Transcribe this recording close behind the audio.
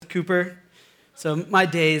Cooper. So my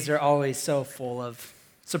days are always so full of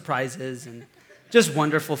surprises and just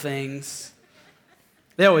wonderful things.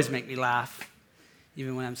 They always make me laugh,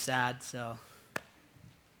 even when I'm sad, so.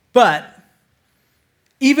 But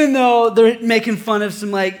even though they're making fun of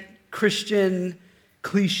some Christian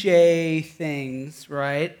cliche things,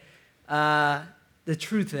 right? The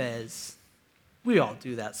truth is, we all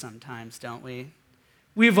do that sometimes, don't we?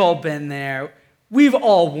 We've all been there. We've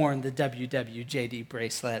all worn the WWJD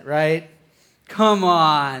bracelet, right? Come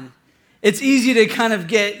on. It's easy to kind of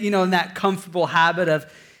get, in that comfortable habit of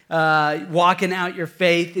walking out your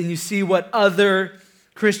faith, and you see what other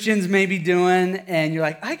Christians may be doing, and you're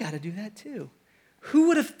like, I got to do that too. Who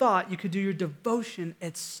would have thought you could do your devotion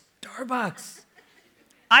at Starbucks?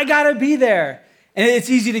 I got to be there. And it's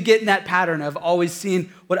easy to get in that pattern of always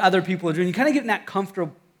seeing what other people are doing. You kind of get in that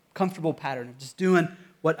comfortable pattern of just doing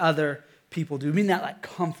what other people do, being that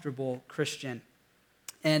comfortable Christian.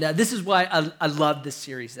 And this is why I love this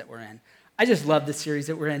series that we're in. I just love the series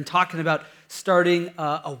that we're in, talking about starting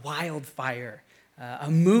a wildfire,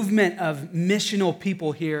 a movement of missional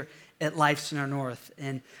people here at Life Center North.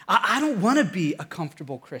 And I don't want to be a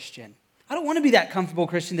comfortable Christian. I don't want to be that comfortable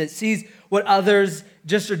Christian that sees what others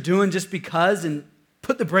just are doing just because and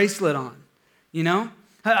put the bracelet on,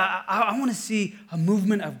 I want to see a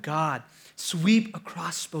movement of God sweep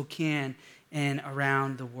across Spokane and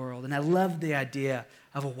around the world. And I love the idea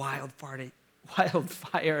of a wildfire.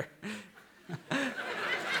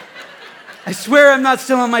 I swear I'm not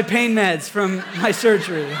still on my pain meds from my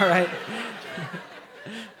surgery, all right?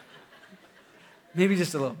 Maybe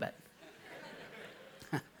just a little bit.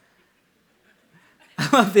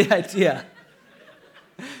 I love the idea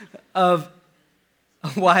of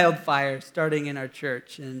a wildfire starting in our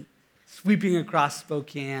church and sweeping across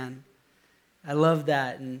Spokane. I love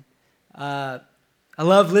that. And I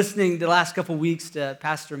love listening the last couple weeks to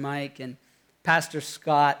Pastor Mike and Pastor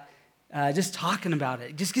Scott just talking about it.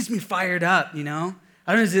 It just gets me fired up, I don't know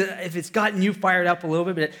if it's gotten you fired up a little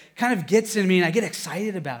bit, but it kind of gets in me and I get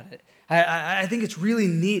excited about it. I think it's really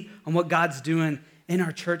neat on what God's doing in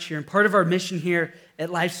our church here. And part of our mission here at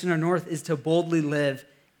Life Center North is to boldly live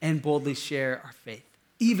and boldly share our faith,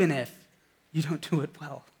 even if you don't do it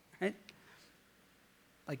well, right?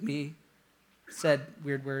 Like me, said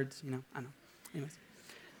weird words, I know. Anyways.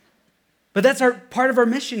 But that's part of our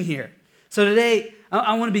mission here. So today,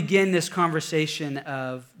 I want to begin this conversation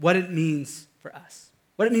of what it means for us.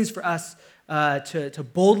 What it means for us to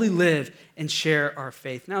boldly live and share our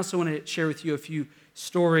faith. And I also want to share with you a few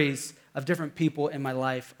stories of different people in my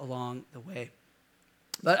life along the way.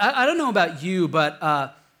 But I don't know about you, but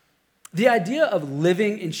the idea of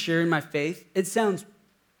living and sharing my faith, it sounds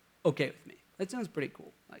okay with me. It sounds pretty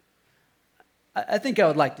cool. I think I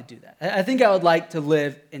would like to do that. I think I would like to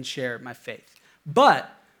live and share my faith. But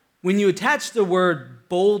when you attach the word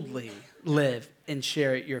boldly live and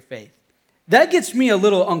share your faith, that gets me a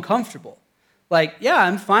little uncomfortable.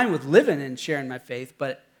 I'm fine with living and sharing my faith,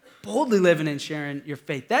 but boldly living and sharing your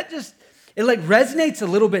faith, it resonates a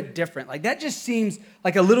little bit different. That just seems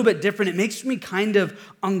like a little bit different. It makes me kind of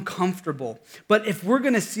uncomfortable. But if we're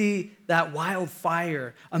going to see that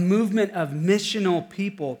wildfire, a movement of missional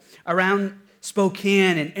people around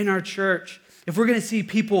Spokane and in our church, if we're going to see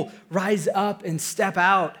people rise up and step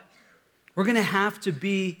out, we're going to have to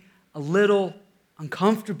be a little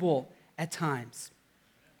uncomfortable at times.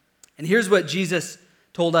 And here's what Jesus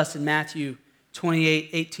told us in Matthew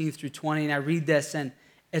 28:18-20. And I read this, and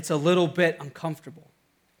it's a little bit uncomfortable.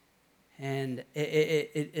 And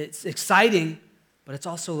it's exciting, but it's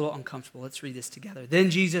also a little uncomfortable. Let's read this together.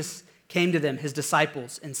 Then Jesus came to them, his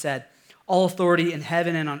disciples, and said, all authority in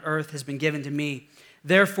heaven and on earth has been given to me.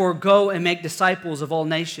 Therefore, go and make disciples of all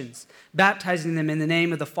nations, baptizing them in the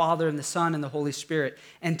name of the Father and the Son and the Holy Spirit,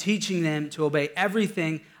 and teaching them to obey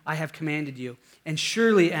everything I have commanded you. And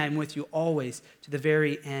surely I am with you always to the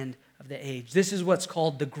very end of the age. This is what's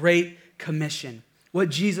called the Great Commission, what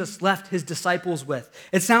Jesus left his disciples with.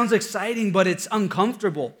 It sounds exciting, but it's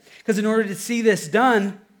uncomfortable. Because in order to see this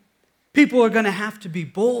done, people are going to have to be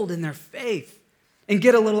bold in their faith and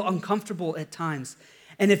get a little uncomfortable at times.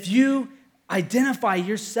 And if you identify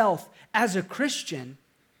yourself as a Christian,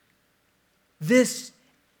 this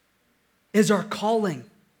is our calling.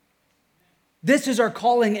 This is our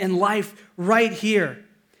calling in life right here,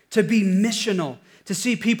 to be missional, to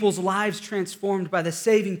see people's lives transformed by the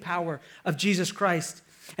saving power of Jesus Christ.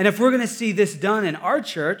 And if we're going to see this done in our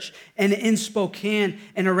church and in Spokane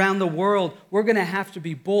and around the world, we're going to have to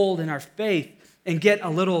be bold in our faith and get a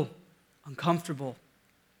little uncomfortable.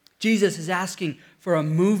 Jesus is asking for a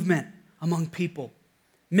movement among people,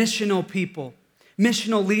 missional people,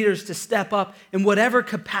 Missional leaders to step up in whatever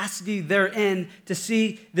capacity they're in to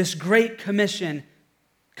see this great commission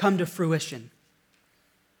come to fruition.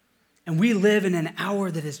 And we live in an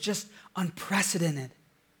hour that is just unprecedented.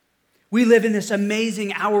 We live in this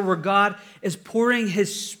amazing hour where God is pouring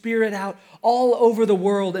his Spirit out all over the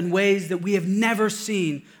world in ways that we have never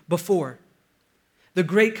seen before. The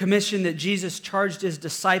Great Commission that Jesus charged his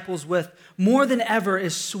disciples with more than ever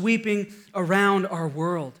is sweeping around our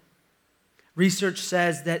world. Research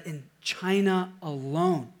says that in China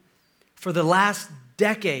alone, for the last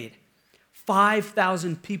decade,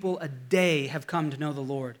 5,000 people a day have come to know the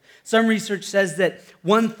Lord. Some research says that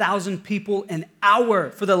 1,000 people an hour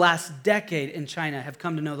for the last decade in China have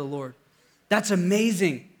come to know the Lord. That's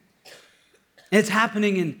amazing. And it's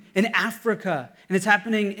happening in Africa, and it's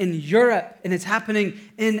happening in Europe, and it's happening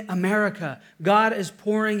in America. God is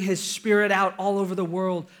pouring his Spirit out all over the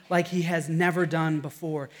world like he has never done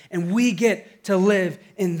before. And we get to live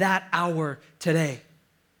in that hour today.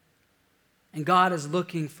 And God is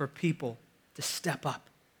looking for people to step up,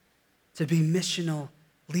 to be missional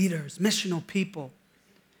leaders, missional people.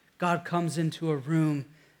 God comes into a room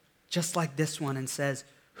just like this one and says,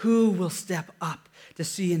 who will step up to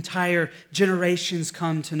see entire generations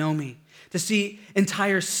come to know me, to see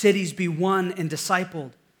entire cities be won and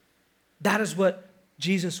discipled? That is what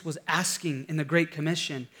Jesus was asking in the Great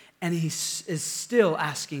Commission, and he is still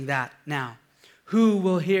asking that now. Who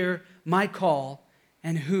will hear my call,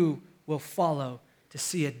 and who will follow to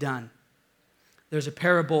see it done? There's a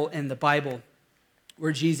parable in the Bible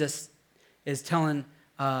where Jesus is telling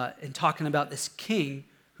and talking about this king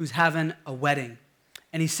who's having a wedding.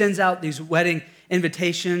 And he sends out these wedding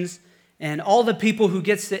invitations, and all the people who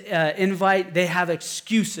gets the invite, they have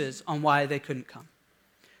excuses on why they couldn't come.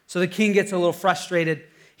 So the king gets a little frustrated.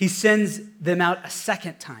 He sends them out a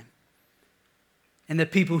second time. And the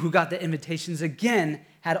people who got the invitations again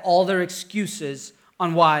had all their excuses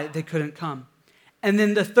on why they couldn't come. And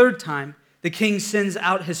then the third time, the king sends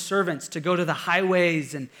out his servants to go to the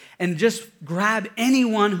highways and just grab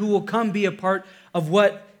anyone who will come be a part of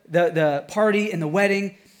what the party and the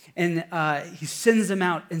wedding. And he sends them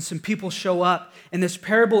out, and some people show up. And this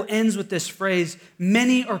parable ends with this phrase,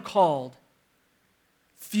 many are called,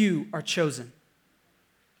 few are chosen.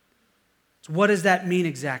 So what does that mean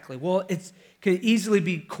exactly? Well, it can easily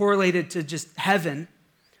be correlated to just heaven,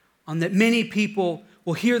 on that many people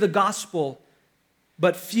will hear the gospel,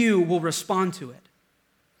 but few will respond to it.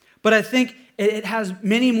 But I think it has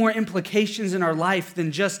many more implications in our life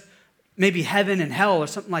than just maybe heaven and hell or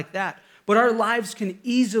something like that. But our lives can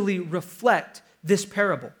easily reflect this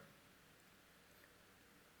parable.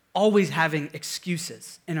 Always having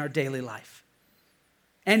excuses in our daily life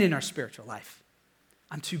and in our spiritual life.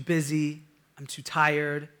 I'm too busy, I'm too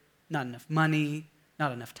tired, not enough money,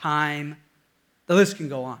 not enough time. The list can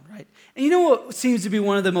go on, right? And you know what seems to be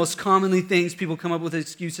one of the most commonly things people come up with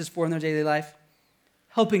excuses for in their daily life?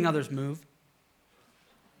 Helping others move.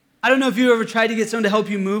 I don't know if you ever tried to get someone to help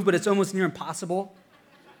you move, but it's almost near impossible.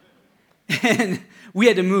 And we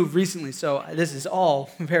had to move recently, so this is all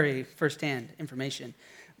very firsthand information.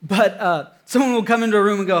 But someone will come into a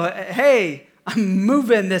room and go, hey, I'm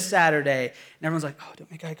moving this Saturday. And everyone's like, oh,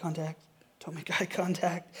 don't make eye contact. Don't make eye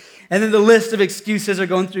contact. And then the list of excuses are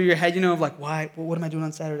going through your head, of like, why? Well, what am I doing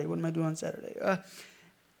on Saturday? What am I doing on Saturday?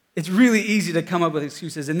 It's really easy to come up with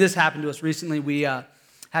excuses. And this happened to us recently. We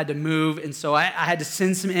had to move, and so I had to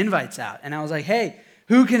send some invites out. And I was like, hey,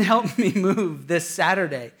 who can help me move this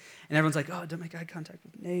Saturday? And everyone's like, oh, don't make eye contact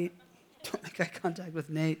with Nate. Don't make eye contact with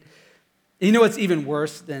Nate. And you know what's even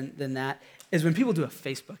worse than that is when people do a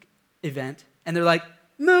Facebook event, and they're like,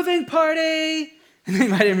 moving party. And they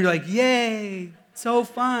might even be like, yay, so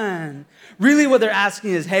fun. Really what they're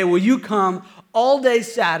asking is, hey, will you come all day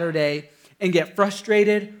Saturday and get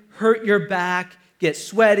frustrated, hurt your back, get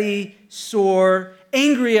sweaty, sore,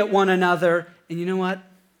 angry at one another, and you know what?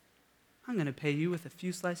 I'm going to pay you with a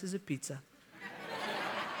few slices of pizza.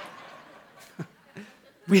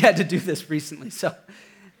 We had to do this recently,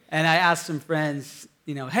 and I asked some friends,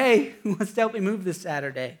 hey, who wants to help me move this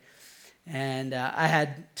Saturday? And I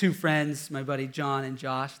had two friends, my buddy John and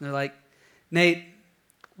Josh, and they're like, Nate,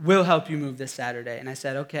 we'll help you move this Saturday. And I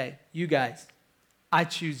said, okay, you guys, I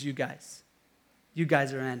choose you guys. You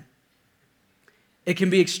guys are in. It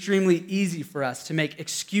can be extremely easy for us to make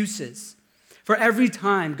excuses for every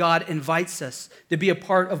time God invites us to be a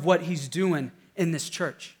part of what he's doing in this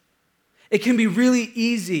church. It can be really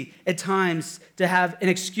easy at times to have an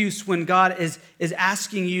excuse when God is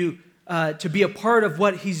asking you to be a part of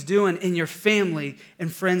what he's doing in your family and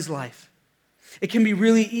friends' life. It can be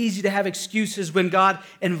really easy to have excuses when God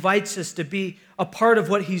invites us to be a part of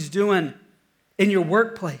what he's doing in your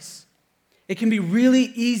workplace. It can be really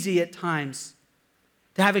easy at times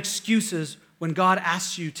to have excuses when God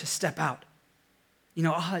asks you to step out.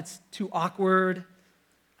 It's too awkward.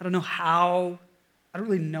 I don't know how. I don't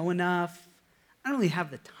really know enough. I don't really have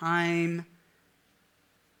the time.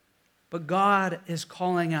 But God is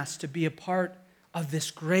calling us to be a part of this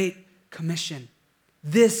great commission.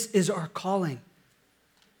 This is our calling,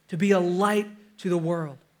 to be a light to the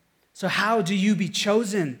world. So how do you be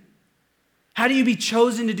chosen? How do you be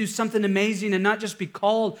chosen to do something amazing and not just be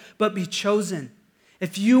called, but be chosen?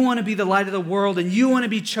 If you want to be the light of the world and you want to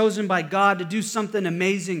be chosen by God to do something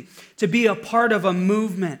amazing, to be a part of a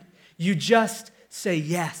movement, you just say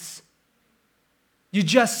yes. You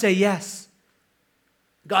just say yes.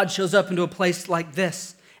 God shows up into a place like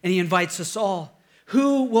this and he invites us all.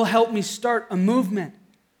 Who will help me start a movement?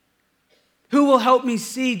 Who will help me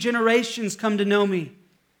see generations come to know me?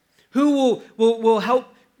 Who will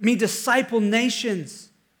help me disciple nations?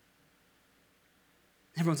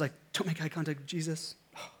 Everyone's like, don't make eye contact with Jesus.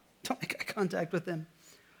 Don't make eye contact with him.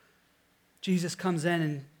 Jesus comes in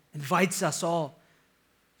and invites us all.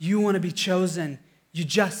 You want to be chosen. You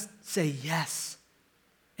just say yes.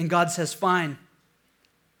 And God says, fine,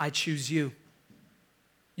 I choose you.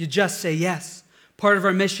 You just say yes. Part of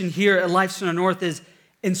our mission here at Life Center North is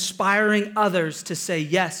inspiring others to say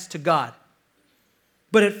yes to God.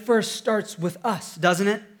 But it first starts with us, doesn't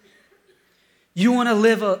it? You want to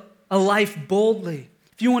live a life boldly.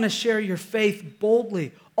 If you want to share your faith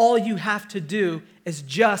boldly, all you have to do is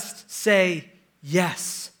just say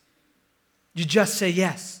yes. You just say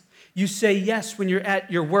yes. You say yes when you're at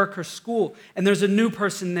your work or school and there's a new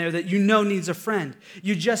person there that you know needs a friend.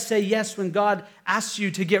 You just say yes when God asks you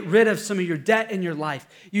to get rid of some of your debt in your life.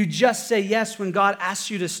 You just say yes when God asks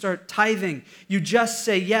you to start tithing. You just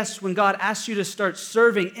say yes when God asks you to start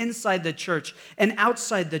serving inside the church and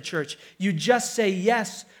outside the church. You just say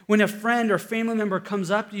yes when a friend or family member comes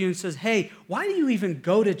up to you and says, hey, why do you even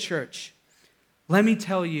go to church? Let me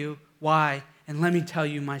tell you why. And let me tell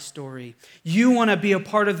you my story. You want to be a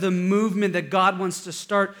part of the movement that God wants to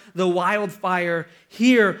start, the wildfire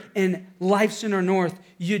here in Life Center North.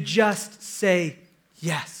 You just say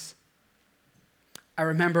yes. I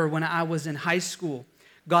remember when I was in high school,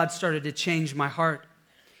 God started to change my heart.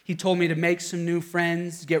 He told me to make some new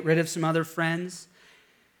friends, get rid of some other friends.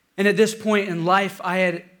 And at this point in life, I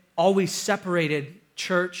had always separated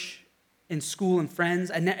church and school and friends.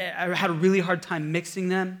 I had a really hard time mixing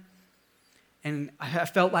them. And I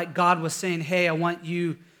felt like God was saying, hey, I want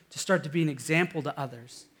you to start to be an example to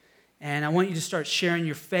others. And I want you to start sharing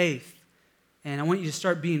your faith. And I want you to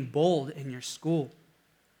start being bold in your school.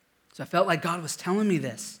 So I felt like God was telling me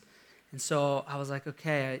this. And so I was like,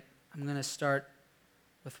 okay, I'm going to start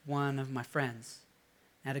with one of my friends.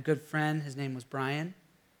 I had a good friend. His name was Brian.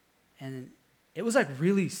 And it was like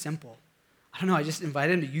really simple. I don't know, I just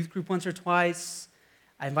invited him to youth group once or twice.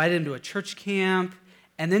 I invited him to a church camp.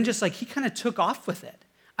 And then just like he kind of took off with it.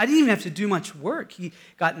 I didn't even have to do much work. He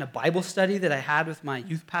got in a Bible study that I had with my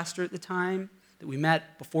youth pastor at the time that we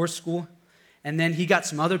met before school. And then he got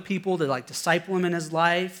some other people to like disciple him in his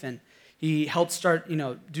life. And he helped start,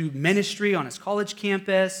 do ministry on his college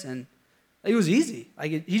campus. And it was easy.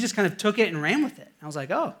 He just kind of took it and ran with it. I was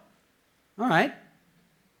like, oh, all right.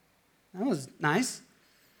 That was nice.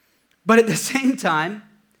 But at the same time,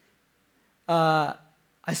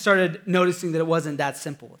 I started noticing that it wasn't that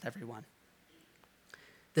simple with everyone.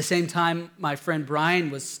 At the same time, my friend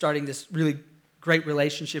Brian was starting this really great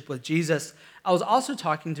relationship with Jesus. I was also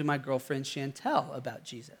talking to my girlfriend Chantel about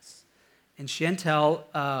Jesus. And Chantel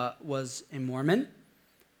was a Mormon,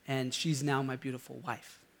 and she's now my beautiful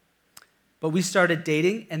wife. But we started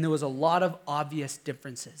dating, and there was a lot of obvious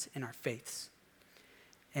differences in our faiths.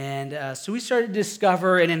 And so we started to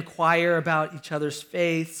discover and inquire about each other's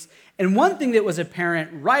faiths. And one thing that was apparent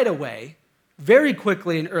right away, very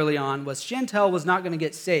quickly and early on, was Chantel was not going to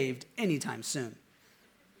get saved anytime soon.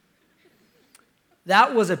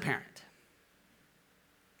 That was apparent.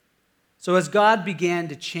 So as God began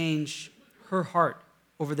to change her heart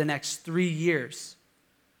over the next 3 years,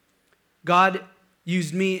 God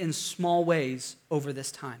used me in small ways over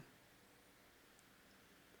this time.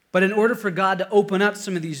 But in order for God to open up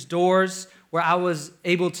some of these doors where I was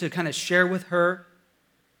able to kind of share with her,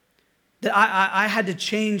 that I had to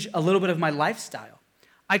change a little bit of my lifestyle.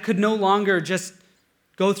 I could no longer just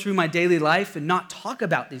go through my daily life and not talk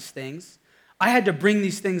about these things. I had to bring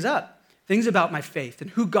these things up, things about my faith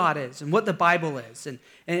and who God is and what the Bible is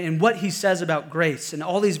and what he says about grace and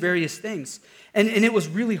all these various things. And it was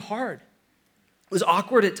really hard. It was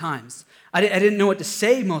awkward at times. I didn't know what to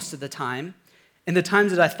say most of the time. And the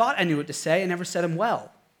times that I thought I knew what to say, I never said them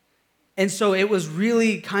well. And so it was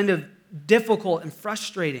really kind of difficult and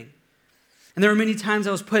frustrating. And there were many times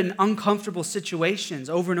I was put in uncomfortable situations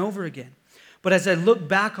over and over again. But as I look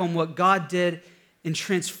back on what God did in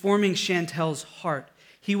transforming Chantel's heart,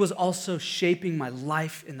 he was also shaping my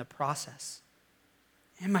life in the process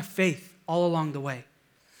and my faith all along the way.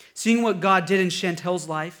 Seeing what God did in Chantel's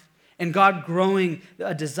life and God growing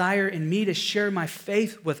a desire in me to share my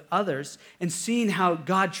faith with others and seeing how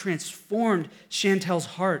God transformed Chantel's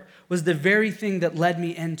heart was the very thing that led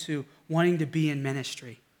me into wanting to be in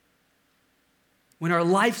ministry. When our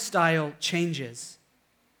lifestyle changes,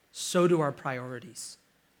 so do our priorities.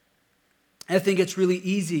 I think it's really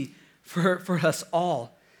easy for us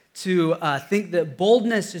all to think that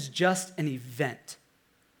boldness is just an event.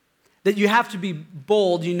 That you have to be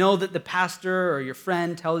bold. You know that the pastor or your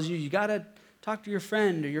friend tells you got to talk to your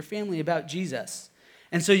friend or your family about Jesus.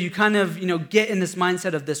 And so you kind of, get in this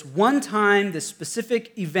mindset of this one time, this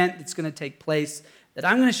specific event that's going to take place that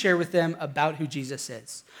I'm going to share with them about who Jesus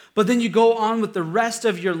is. But then you go on with the rest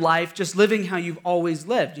of your life just living how you've always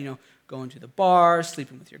lived, going to the bar,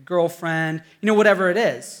 sleeping with your girlfriend, whatever it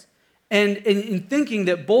is. And in thinking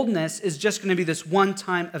that boldness is just going to be this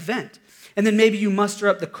one-time event. And then maybe you muster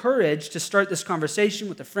up the courage to start this conversation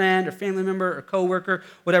with a friend or family member or coworker,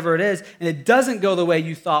 whatever it is, and it doesn't go the way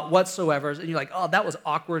you thought whatsoever. And you're like, oh, that was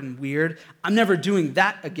awkward and weird. I'm never doing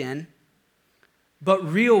that again. But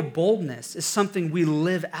real boldness is something we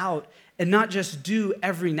live out and not just do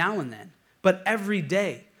every now and then, but every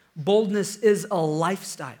day. Boldness is a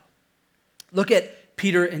lifestyle. Look at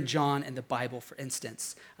Peter and John in the Bible, for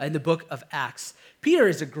instance, in the book of Acts. Peter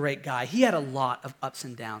is a great guy. He had a lot of ups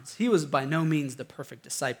and downs. He was by no means the perfect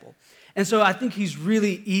disciple. And so I think he's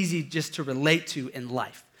really easy just to relate to in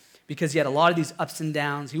life because he had a lot of these ups and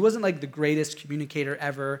downs. He wasn't like the greatest communicator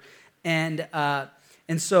ever. And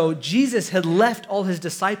so Jesus had left all his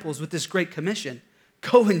disciples with this great commission,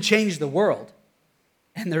 go and change the world.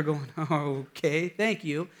 And they're going, oh, okay, thank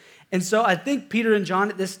you. And so I think Peter and John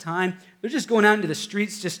at this time, they're just going out into the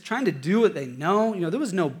streets, just trying to do what they know. There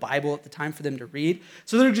was no Bible at the time for them to read.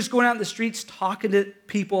 So they're just going out in the streets talking to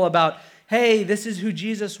people about, hey, this is who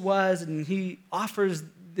Jesus was, and he offers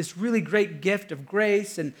this really great gift of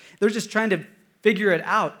grace, and they're just trying to figure it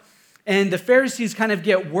out. And the Pharisees kind of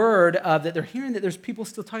get word that they're hearing that there's people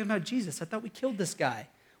still talking about Jesus. I thought we killed this guy.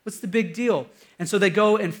 What's the big deal? And so they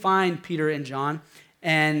go and find Peter and John,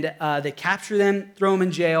 and they capture them, throw them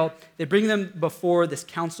in jail. They bring them before this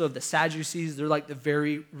council of the Sadducees. They're like the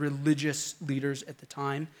very religious leaders at the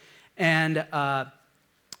time. And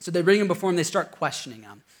so they bring them before them. They start questioning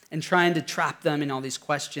them and trying to trap them in all these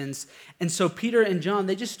questions. And so Peter and John,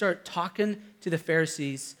 they just start talking to the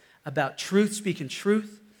Pharisees about truth, speaking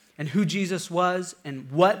truth, and who Jesus was and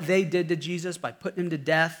what they did to Jesus by putting him to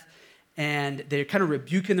death. And they're kind of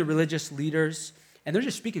rebuking the religious leaders. And they're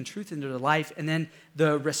just speaking truth into their life. And then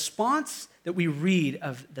the response that we read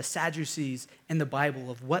of the Sadducees in the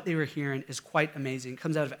Bible of what they were hearing is quite amazing. It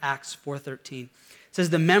comes out of Acts 4:13. It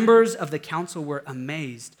says, the members of the council were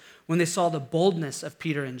amazed when they saw the boldness of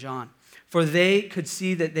Peter and John, for they could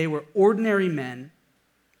see that they were ordinary men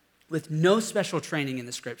with no special training in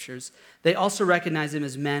the scriptures. They also recognized them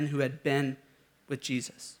as men who had been with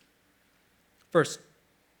Jesus. First,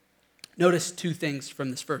 notice two things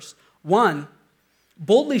from this verse. One,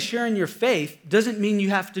 boldly sharing your faith doesn't mean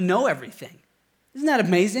you have to know everything. Isn't that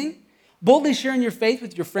amazing? Boldly sharing your faith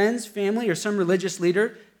with your friends, family, or some religious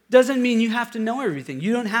leader doesn't mean you have to know everything.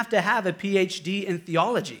 You don't have to have a PhD in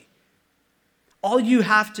theology. All you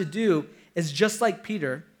have to do is, just like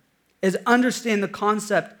Peter, is understand the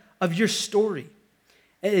concept of your story.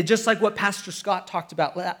 Just like what Pastor Scott talked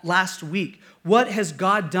about last week. What has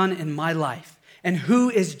God done in my life? And who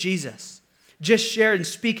is Jesus? Just share and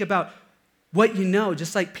speak about what you know,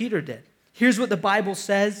 just like Peter did. Here's what the Bible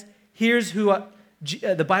says. Here's who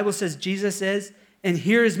the Bible says Jesus is, and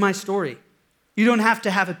here is my story. You don't have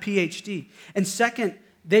to have a PhD. And second,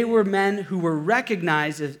 they were men who were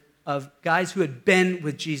recognized as of guys who had been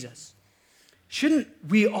with Jesus. Shouldn't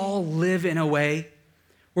we all live in a way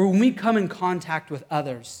where when we come in contact with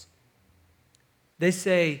others, they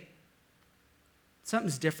say,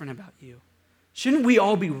 something's different about you? Shouldn't we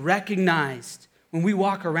all be recognized when we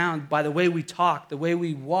walk around by the way we talk, the way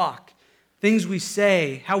we walk, things we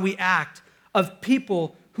say, how we act, of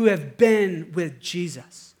people who have been with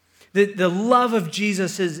Jesus? The love of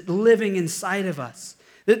Jesus is living inside of us.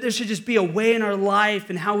 That there should just be a way in our life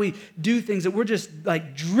and how we do things that we're just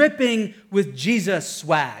like dripping with Jesus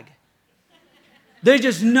swag. They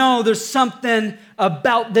just know there's something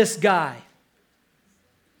about this guy.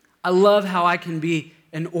 I love how I can be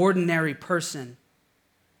an ordinary person,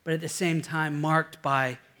 but at the same time marked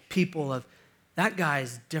by people of, that guy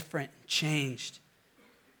is different, changed.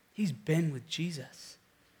 He's been with Jesus.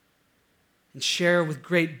 And share with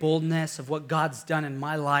great boldness of what God's done in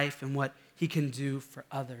my life and what he can do for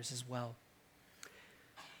others as well.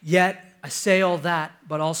 Yet, I say all that,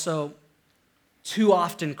 but also too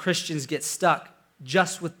often Christians get stuck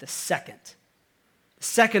just with the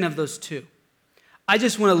second of those two. I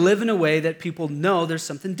just want to live in a way that people know there's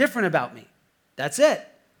something different about me. That's it.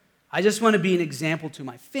 I just want to be an example to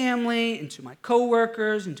my family and to my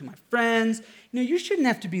coworkers and to my friends. You shouldn't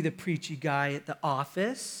have to be the preachy guy at the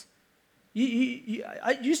office. You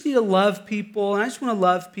just need to love people, and I just want to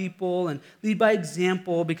love people and lead by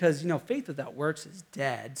example because, faith without works is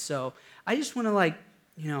dead. So I just want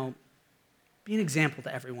to, be an example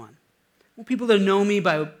to everyone. I want people to know me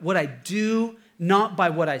by what I do, not by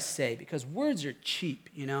what I say, because words are cheap,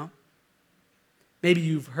 Maybe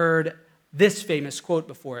you've heard this famous quote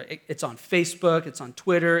before. It's on Facebook, it's on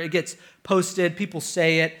Twitter, it gets posted, people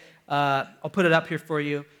say it. I'll put it up here for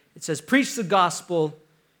you. It says, "Preach the gospel,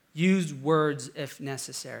 use words if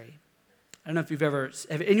necessary." I don't know if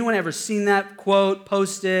have anyone ever seen that quote,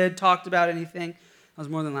 posted, talked about anything? That was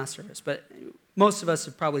more than last service, but most of us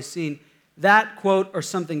have probably seen that quote or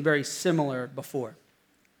something very similar before.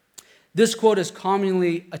 This quote is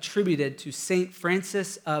commonly attributed to St.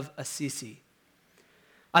 Francis of Assisi.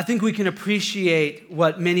 I think we can appreciate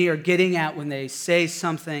what many are getting at when they say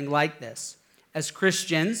something like this. As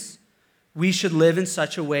Christians, we should live in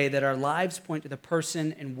such a way that our lives point to the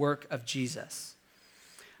person and work of Jesus.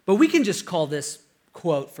 But we can just call this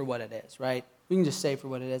quote for what it is, right? We can just say for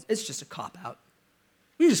what it is. It's just a cop-out.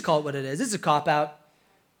 We can just call it what it is. It's a cop-out.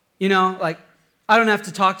 I don't have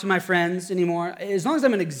to talk to my friends anymore. As long as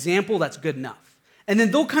I'm an example, that's good enough. And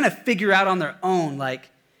then they'll kind of figure out on their own,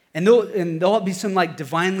 and there'll be some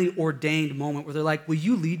divinely ordained moment where they're like, "Will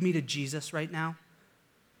you lead me to Jesus right now?"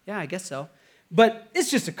 Yeah, I guess so. But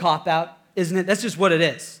it's just a cop-out, isn't it? That's just what it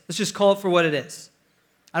is. Let's just call it for what it is.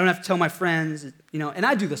 I don't have to tell my friends, and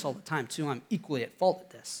I do this all the time too. I'm equally at fault at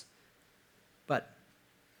this. But,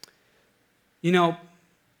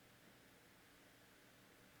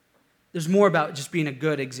 there's more about just being a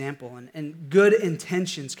good example, and good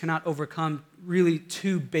intentions cannot overcome really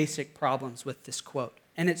two basic problems with this quote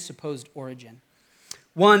and its supposed origin.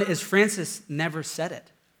 One is Francis never said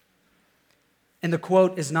it, and the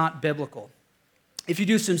quote is not biblical. If you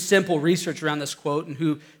do some simple research around this quote and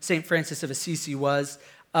who St. Francis of Assisi was,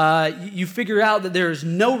 you figure out that there is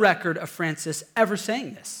no record of Francis ever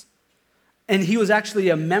saying this. And he was actually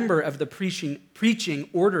a member of the preaching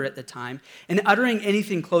order at the time, and uttering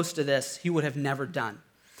anything close to this, he would have never done.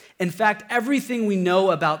 In fact, everything we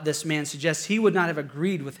know about this man suggests he would not have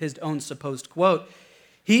agreed with his own supposed quote.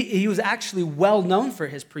 He was actually well known for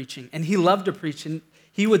his preaching, and he loved to preach, and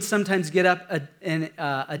he would sometimes get up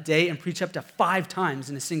a day and preach up to 5 times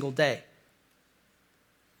in a single day.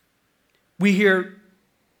 We hear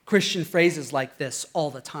Christian phrases like this all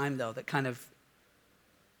the time, though, that kind of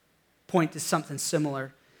point to something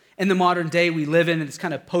similar. In the modern day we live in this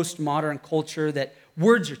kind of postmodern culture that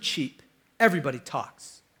words are cheap. Everybody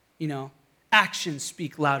talks, Actions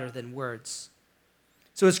speak louder than words.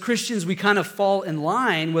 So as Christians, we kind of fall in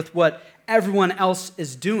line with what everyone else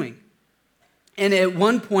is doing. And at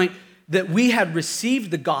one point that we had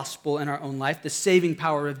received the gospel in our own life, the saving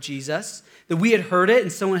power of Jesus, that we had heard it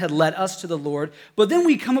and someone had led us to the Lord. But then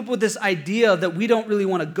we come up with this idea that we don't really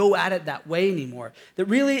want to go at it that way anymore. That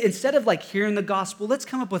really, instead of hearing the gospel, let's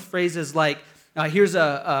come up with phrases like, here's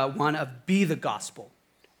one of be the gospel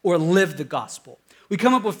or live the gospel. We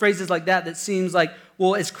come up with phrases like that seems like,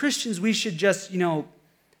 well, as Christians, we should just,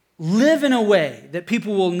 live in a way that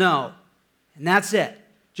people will know. And that's it.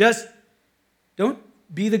 Just don't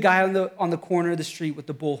be the guy on the corner of the street with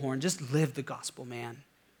the bullhorn. Just live the gospel, man.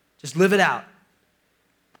 Just live it out.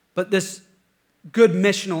 But this good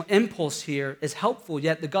missional impulse here is helpful,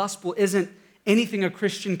 yet the gospel isn't anything a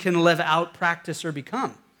Christian can live out, practice, or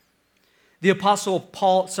become. The Apostle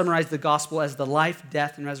Paul summarized the gospel as the life,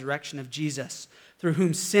 death, and resurrection of Jesus, through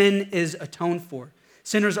whom sin is atoned for.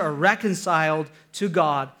 Sinners are reconciled to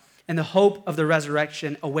God, and the hope of the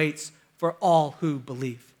resurrection awaits for all who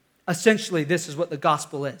believe. Essentially, this is what the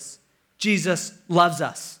gospel is. Jesus loves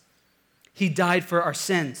us. He died for our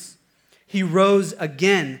sins. He rose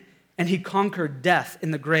again, and he conquered death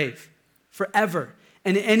in the grave forever.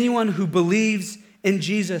 And anyone who believes in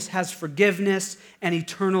Jesus has forgiveness and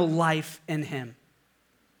eternal life in him.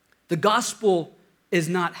 The gospel is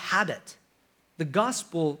not habit. The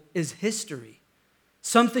gospel is history,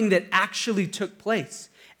 something that actually took place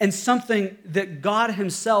and something that God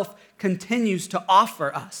himself continues to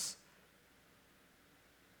offer us.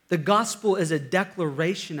 The gospel is a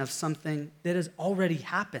declaration of something that has already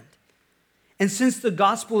happened. And since the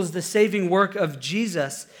gospel is the saving work of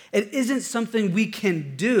Jesus, it isn't something we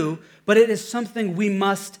can do, but it is something we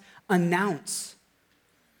must announce.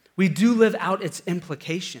 We do live out its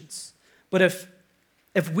implications. But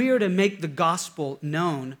if we are to make the gospel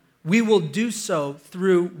known, we will do so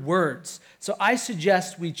through words. So I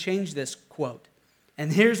suggest we change this quote.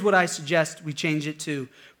 And here's what I suggest we change it to.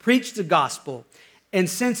 Preach the gospel, and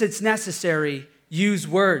since it's necessary, use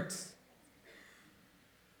words.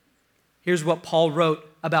 Here's what Paul wrote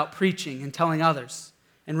about preaching and telling others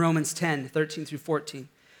in Romans 10, 13 through 14.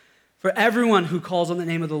 For everyone who calls on the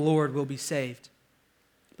name of the Lord will be saved.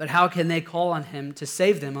 But how can they call on him to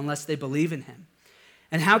save them unless they believe in him?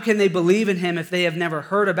 And how can they believe in him if they have never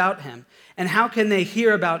heard about him? And how can they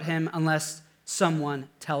hear about him unless someone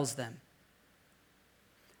tells them?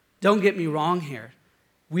 Don't get me wrong here.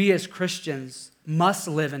 We as Christians must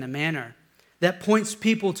live in a manner that points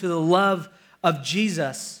people to the love of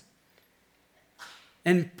Jesus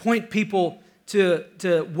and point people to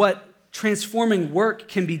what transforming work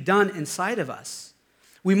can be done inside of us.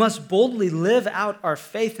 We must boldly live out our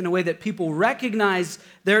faith in a way that people recognize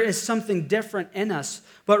there is something different in us.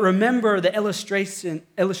 But remember the illustration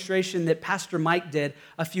that Pastor Mike did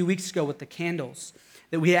a few weeks ago with the candles,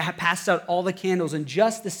 that we had passed out all the candles, and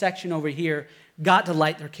just the section over here got to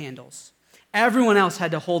light their candles. Everyone else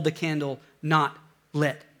had to hold the candle not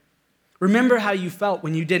lit. Remember how you felt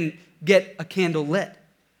when you didn't get a candle lit.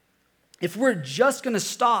 If we're just going to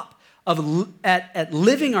stop at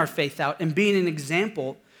living our faith out and being an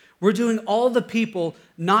example, we're doing all the people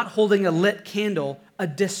not holding a lit candle a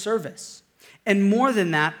disservice. And more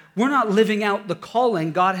than that, we're not living out the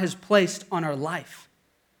calling God has placed on our life.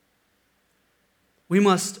 We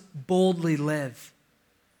must boldly live.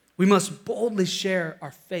 We must boldly share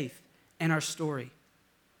our faith and our story.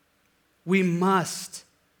 We must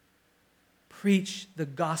preach the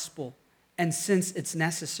gospel, and since it's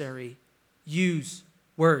necessary, use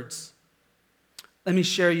words. Let me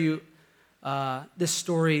share you this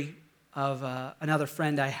story of another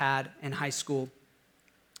friend I had in high school.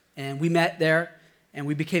 And we met there, and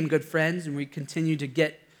we became good friends, and we continued to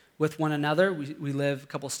get with one another. We live a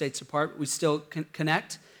couple states apart. We still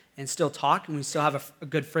connect and still talk, and we still have a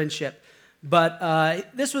good friendship. But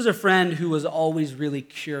this was a friend who was always really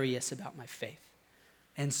curious about my faith.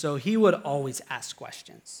 And so he would always ask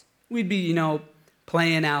questions. We'd be,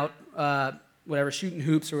 playing out, shooting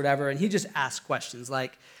hoops or whatever, and he'd just ask questions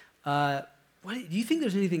like, do you think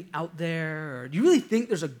there's anything out there? Or do you really think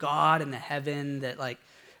there's a God in the heaven that,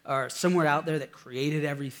 or somewhere out there that created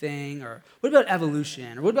everything? Or what about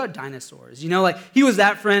evolution? Or what about dinosaurs? He was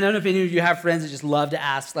that friend. I don't know if any of you have friends that just love to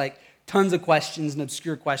ask, tons of questions and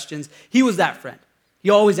obscure questions. He was that friend. He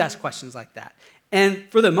always asked questions like that. And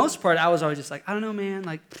for the most part, I was always just I don't know,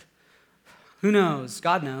 man. Who knows?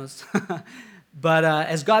 God knows. But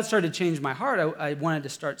as God started to change my heart, I wanted to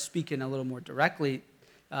start speaking a little more directly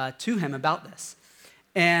to him about this.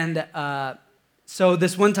 And so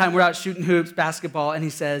this one time, we're out shooting hoops, basketball, and he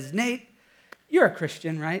says, Nate, you're a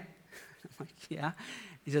Christian, right? I'm like, yeah.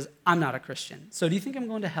 He says, I'm not a Christian. So do you think I'm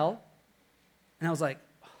going to hell? And I was like,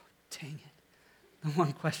 oh, dang it. The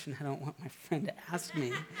one question I don't want my friend to ask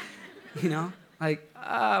me,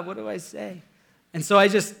 what do I say? And so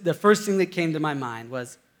the first thing that came to my mind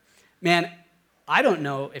was, man, I don't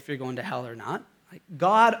know if you're going to hell or not.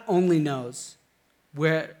 God only knows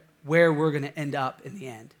where we're going to end up in the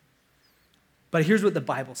end. But here's what the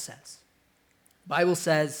Bible says. The Bible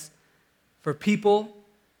says, for people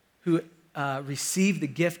who receive the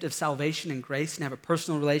gift of salvation and grace and have a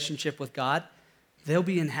personal relationship with God, they'll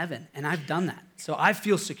be in heaven. And I've done that. So I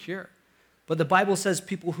feel secure. But the Bible says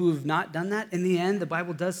people who have not done that, in the end, the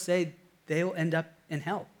Bible does say they'll end up in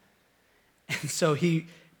hell. And so he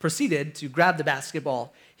proceeded to grab the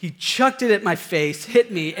basketball. He chucked it at my face,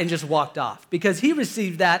 hit me, and just walked off. Because he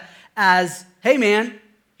received that as, hey man,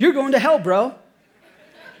 you're going to hell, bro.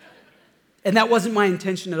 And that wasn't my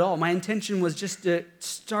intention at all. My intention was just to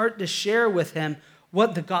start to share with him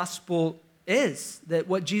what the gospel is, that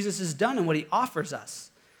what Jesus has done and what he offers us.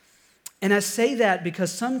 And I say that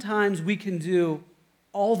because sometimes we can do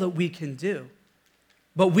all that we can do,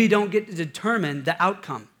 but we don't get to determine the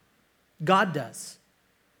outcome. God does.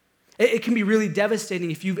 It can be really devastating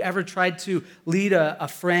if you've ever tried to lead a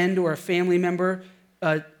friend or a family member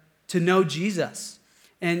to know Jesus.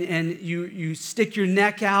 And you stick your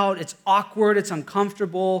neck out, it's awkward, it's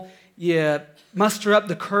uncomfortable, you muster up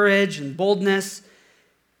the courage and boldness,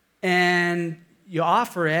 and you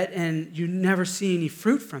offer it, and you never see any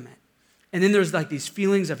fruit from it. And then there's these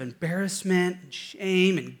feelings of embarrassment and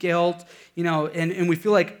shame and guilt, and we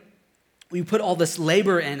feel like we put all this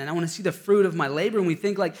labor in, and I want to see the fruit of my labor. And we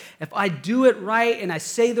think like, if I do it right and I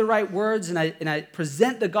say the right words and I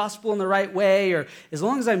present the gospel in the right way, or as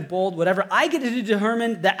long as I'm bold, whatever, I get to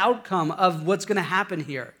determine the outcome of what's going to happen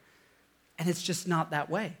here. And it's just not that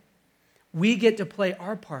way. We get to play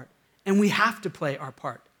our part, and we have to play our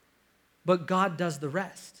part. But God does the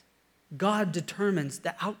rest. God determines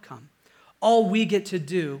the outcome. All we get to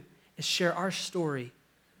do is share our story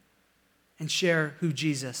and share who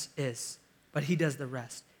Jesus is. But he does the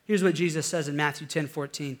rest. Here's what Jesus says in Matthew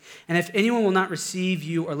 10:14. And if anyone will not receive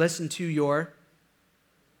you or listen to your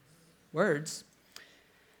words,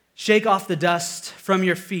 shake off the dust from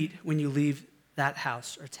your feet when you leave that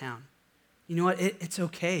house or town. You know what? It's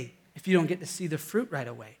okay if you don't get to see the fruit right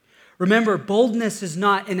away. Remember, boldness is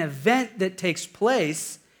not an event that takes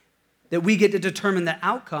place that we get to determine the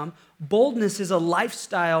outcome. Boldness is a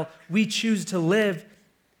lifestyle we choose to live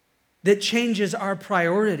that changes our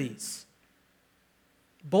priorities.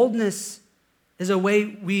 Boldness is a way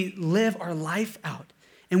we live our life out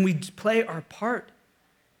and we play our part.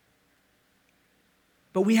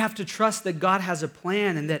 But we have to trust that God has a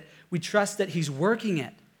plan and that we trust that he's working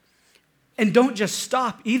it. And don't just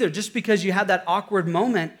stop either. Just because you have that awkward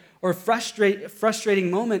moment or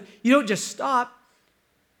frustrating moment, you don't just stop.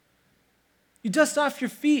 You dust off your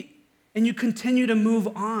feet and you continue to move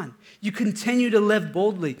on. You continue to live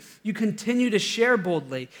boldly. You continue to share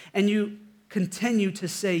boldly. And you continue to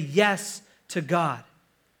say yes to God.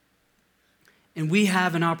 And we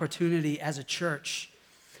have an opportunity as a church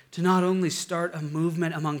to not only start a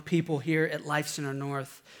movement among people here at Life Center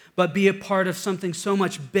North, but be a part of something so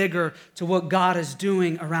much bigger to what God is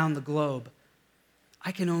doing around the globe.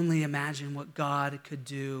 I can only imagine what God could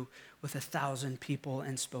do with 1,000 people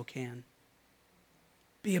in Spokane.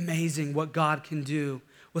 Be amazing what God can do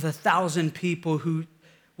with 1,000 people who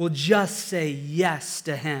will just say yes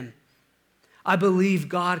to him. I believe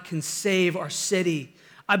God can save our city.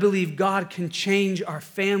 I believe God can change our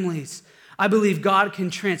families. I believe God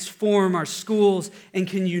can transform our schools and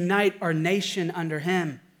can unite our nation under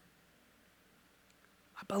him.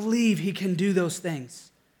 I believe he can do those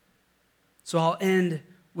things. So I'll end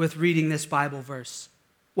with reading this Bible verse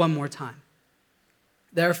one more time.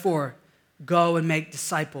 Therefore, go and make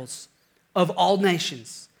disciples of all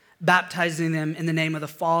nations, baptizing them in the name of the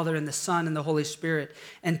Father and the Son and the Holy Spirit,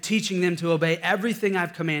 and teaching them to obey everything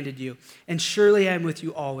I've commanded you. And surely I am with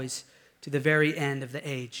you always to the very end of the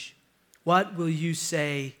age. What will you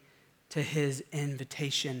say to his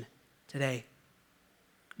invitation today?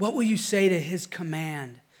 What will you say to his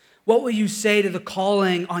command? What will you say to the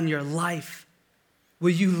calling on your life?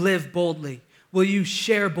 Will you live boldly? Will you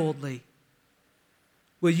share boldly?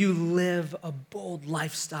 Will you live a bold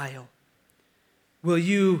lifestyle? Will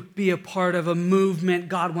you be a part of a movement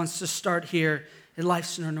God wants to start here at Life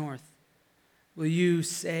Center North? Will you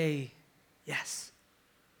say yes?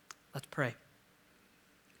 Let's pray.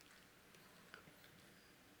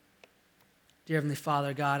 Dear Heavenly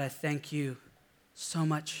Father, God, I thank you so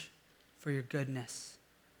much for your goodness.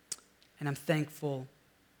 And I'm thankful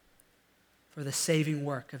for the saving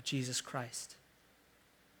work of Jesus Christ.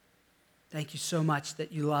 Thank you so much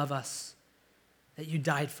that you love us, that you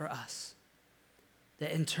died for us,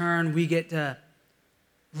 that in turn we get to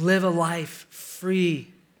live a life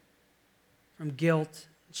free from guilt,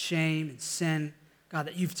 shame, and sin. God,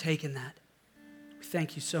 that you've taken that. We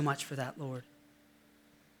thank you so much for that, Lord.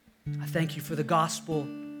 I thank you for the gospel.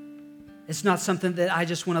 It's not something that I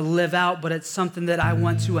just want to live out, but it's something that I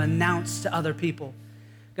want to announce to other people.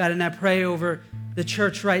 God, and I pray over the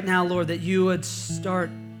church right now, Lord, that you would start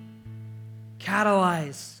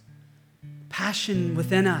catalyze passion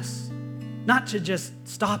within us, not to just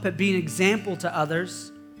stop at being an example to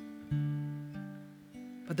others,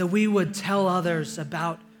 but that we would tell others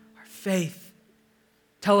about our faith,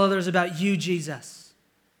 tell others about you, Jesus.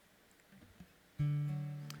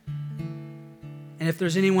 And if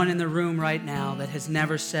there's anyone in the room right now that has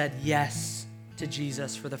never said yes to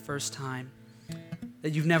Jesus for the first time,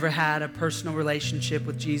 that you've never had a personal relationship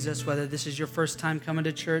with Jesus, whether this is your first time coming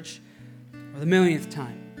to church or the millionth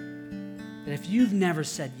time, that if you've never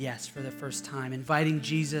said yes for the first time, inviting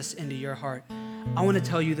Jesus into your heart, I want to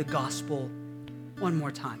tell you the gospel one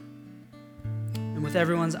more time. And with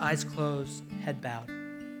everyone's eyes closed, head bowed,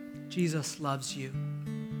 Jesus loves you.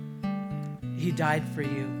 He died for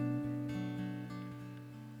you.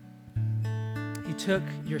 He took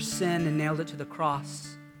your sin and nailed it to the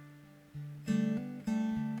cross.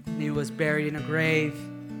 And he was buried in a grave,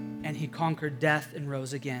 and he conquered death and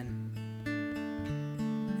rose again.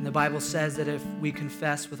 And the Bible says that if we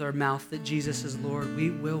confess with our mouth that Jesus is Lord, we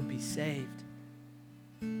will be saved.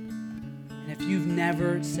 And if if you've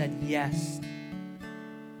never said yes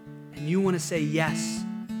and you want to say yes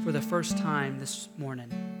for the first time this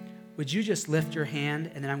morning, would you just lift your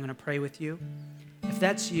hand and then I'm going to pray with you? If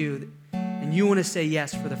that's you and you want to say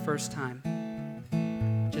yes for the first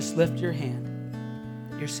time, just lift your hand.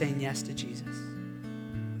 You're saying yes to Jesus.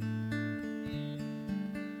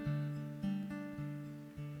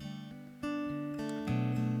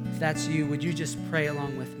 If that's you, would you just pray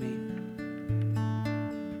along with me?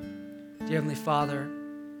 Dear Heavenly Father,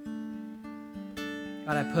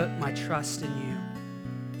 God, I put my trust in you.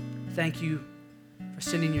 Thank you for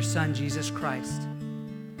sending your Son, Jesus Christ,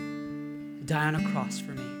 to die on a cross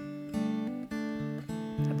for me.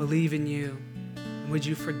 I believe in you. And would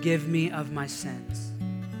you forgive me of my sins?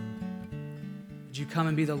 Would you come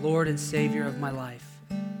and be the Lord and Savior of my life?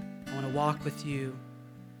 I want to walk with you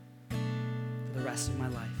for the rest of my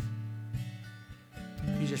life.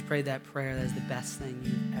 You just prayed that prayer. That is the best thing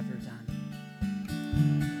you've ever done.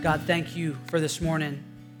 God, thank you for this morning.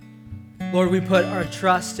 Lord, we put our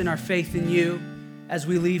trust and our faith in you as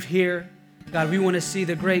we leave here. God, we want to see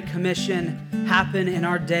the Great Commission happen in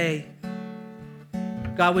our day.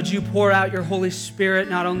 God, would you pour out your Holy Spirit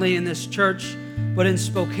not only in this church, but in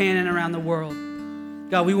Spokane and around the world.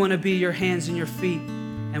 God, we want to be your hands and your feet,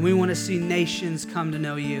 and we want to see nations come to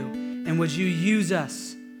know you. And would you use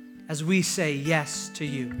us as we say yes to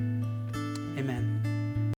you? Amen.